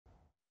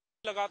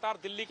लगातार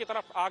दिल्ली की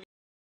तरफ आगे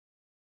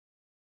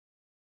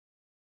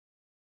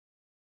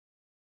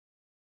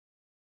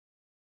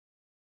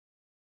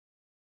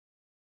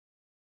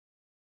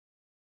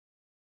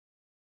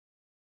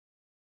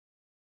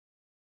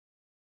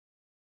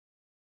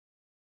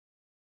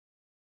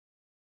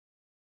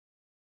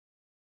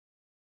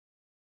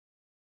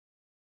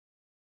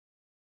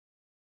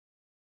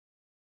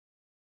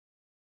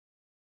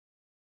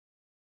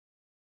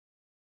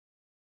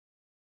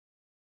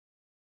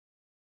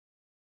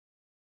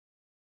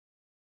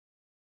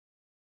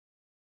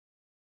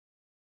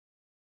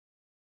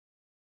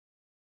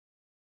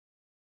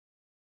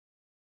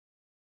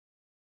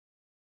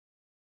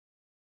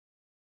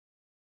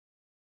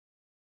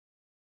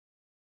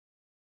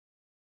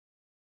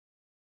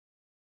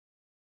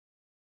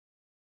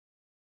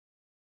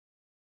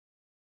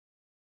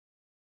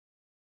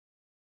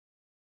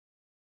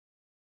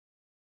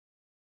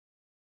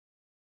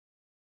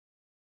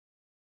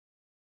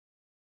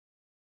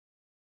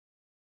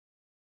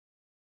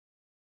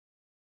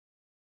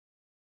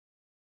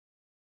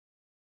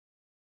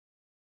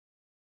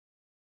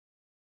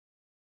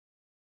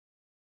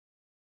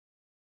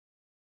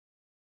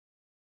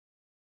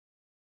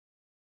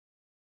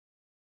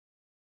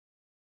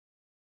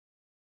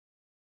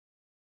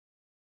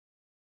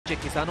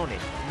किसानों ने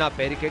न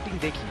बैरिकेडिंग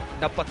देखी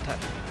न पत्थर।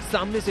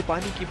 सामने से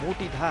पानी की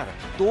मोटी धार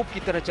तोप की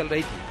तरह चल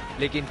रही थी,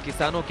 लेकिन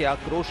किसानों के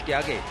आक्रोश के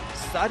आगे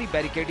सारी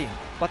बैरिकेडिंग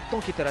पत्तों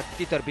की तरह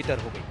तितर बितर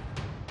हो गई।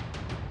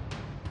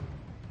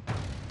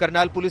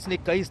 करनाल पुलिस ने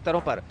कई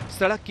स्तरों पर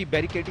सड़क की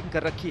बैरिकेडिंग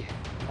कर रखी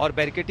है और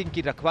बैरिकेडिंग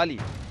की रखवाली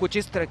कुछ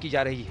इस तरह की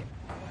जा रही है।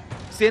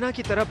 सेना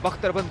की तरफ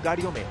बख्तरबंद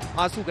गाड़ियों में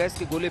आंसू गैस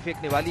के गोले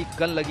फेंकने वाली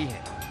गन लगी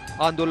है।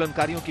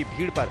 आंदोलनकारियों की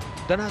भीड़ पर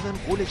दनादन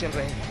गोले चल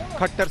रहे हैं।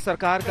 खट्टर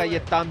सरकार का ये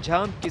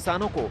तामझाम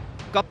किसानों को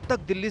कब तक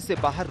दिल्ली से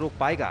बाहर रोक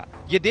पाएगा,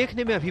 ये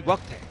देखने में अभी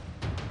वक्त है।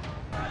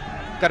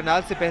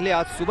 करनाल से पहले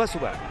आज सुबह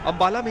सुबह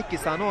अंबाला में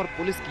किसानों और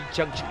पुलिस की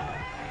जंग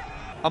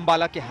छिड़ी।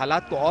 अंबाला के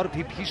हालात तो और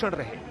भी भीषण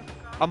रहे।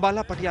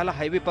 अंबाला पटियाला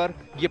हाईवे पर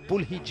ये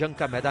पुल ही जंग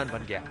का मैदान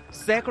बन गया।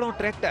 सैकड़ों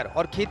ट्रैक्टर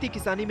और खेती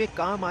किसानी में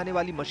काम आने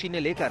वाली मशीनें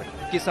लेकर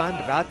किसान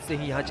रात से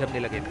ही यहाँ जमने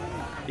लगे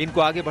थे।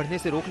 इनको आगे बढ़ने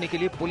से रोकने के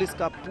लिए पुलिस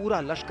का पूरा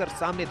लश्कर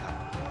सामने था।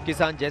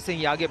 किसान जैसे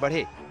ही आगे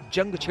बढ़े,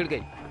 जंग छिड़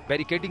गई।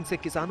 बैरिकेडिंग से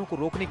किसानों को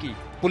रोकने की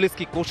पुलिस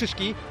की कोशिश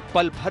की,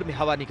 पल भर में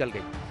हवा निकल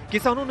गई।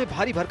 किसानों ने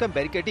भारी भरकम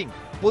बैरिकेडिंग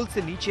पुल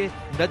से नीचे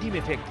नदी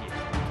में फेंक दी।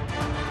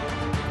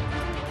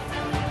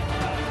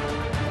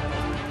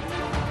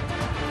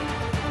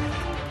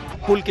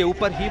 पुल के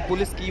ऊपर ही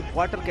पुलिस की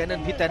वाटर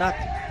कैनन भी तैनात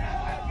थी।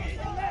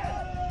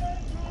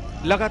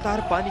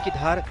 लगातार पानी की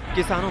धार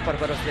किसानों पर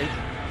बरस रही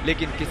थी,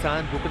 लेकिन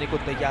किसान रुकने को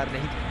तैयार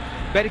नहीं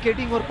थे।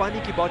 बैरिकेडिंग और पानी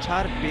की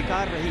बौछार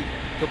बेकार रही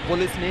तो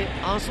पुलिस ने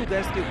आंसू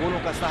गैस के गोलों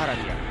का सहारा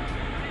लिया,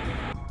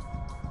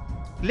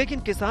 लेकिन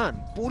किसान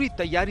पूरी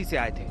तैयारी से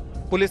आए थे।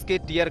 पुलिस के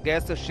टीयर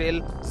गैस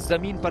शेल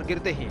जमीन पर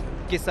गिरते ही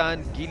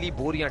किसान गीली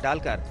बोरियां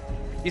डालकर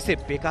इसे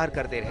बेकार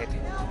कर दे रहे थे।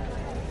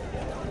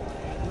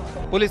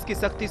 पुलिस की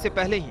सख्ती से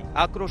पहले ही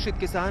आक्रोशित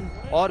किसान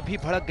और भी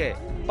भड़क गए,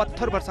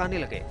 पत्थर बरसाने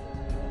लगे।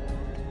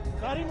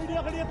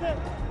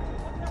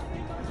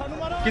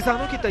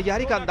 किसानों की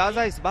तैयारी का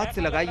अंदाजा इस बात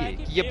से लगाइए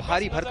कि ये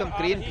भारी भरकम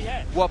क्रेन भी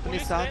वो अपने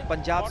साथ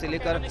पंजाब से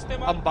लेकर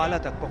अंबाला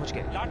तक पहुंच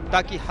गए,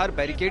 ताकि हर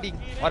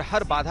बैरिकेडिंग और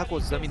हर बाधा को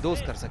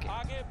जमींदोज कर सके।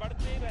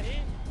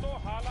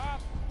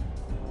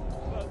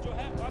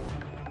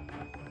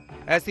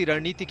 ऐसी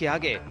रणनीति के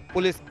आगे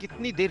पुलिस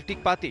कितनी देर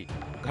टिक पाती?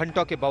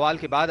 घंटों के बवाल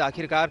के बाद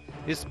आखिरकार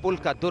इस पुल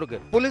का दुर्ग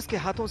पुलिस के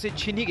हाथों से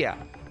छीन ही गया।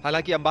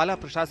 हालांकि अंबाला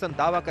प्रशासन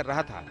दावा कर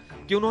रहा था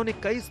कि उन्होंने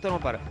कई स्तरों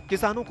पर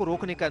किसानों को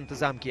रोकने का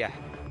इंतजाम किया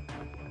है।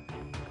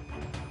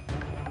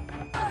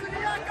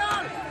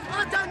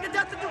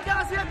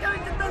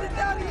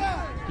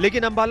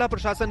 लेकिन अंबाला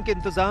प्रशासन के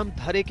इंतजाम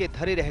धरे के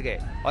धरे रह गए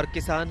और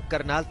किसान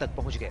करनाल तक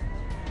पहुंच गए।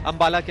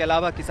 अंबाला के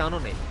अलावा किसानों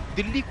ने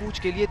दिल्ली कूच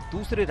के लिए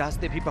दूसरे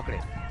रास्ते भी पकड़े।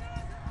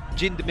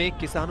 जिंद में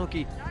किसानों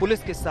की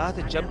पुलिस के साथ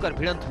जमकर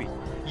भिड़ंत हुई,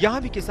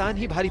 यहां भी किसान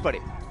ही भारी पड़े।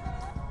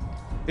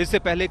 इससे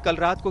पहले कल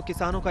रात को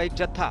किसानों का एक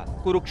जत्था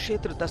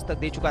कुरुक्षेत्र दस्तक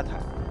दे चुका था।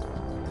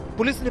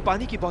 पुलिस ने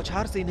पानी की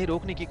बौछार से इन्हें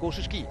रोकने की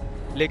कोशिश की,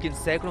 लेकिन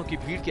सैकड़ों की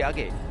भीड़ के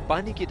आगे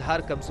पानी की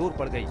धार कमजोर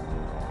पड़ गई।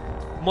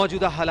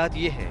 मौजूदा हालात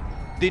ये हैं,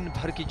 दिन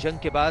भर की जंग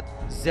के बाद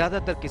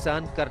ज्यादातर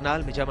किसान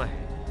करनाल में जमा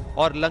है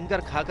और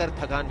लंगर खाकर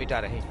थकान मिटा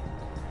रहे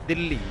हैं।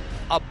 दिल्ली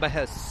अब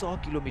महज 100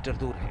 किलोमीटर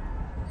दूर है।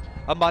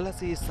 अंबाला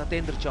से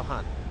सतेंद्र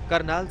चौहान,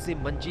 करनाल से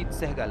मंजीत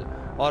सहगल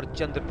और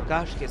चंद्र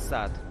प्रकाश के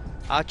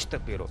साथ आज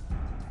तक ब्यूरो।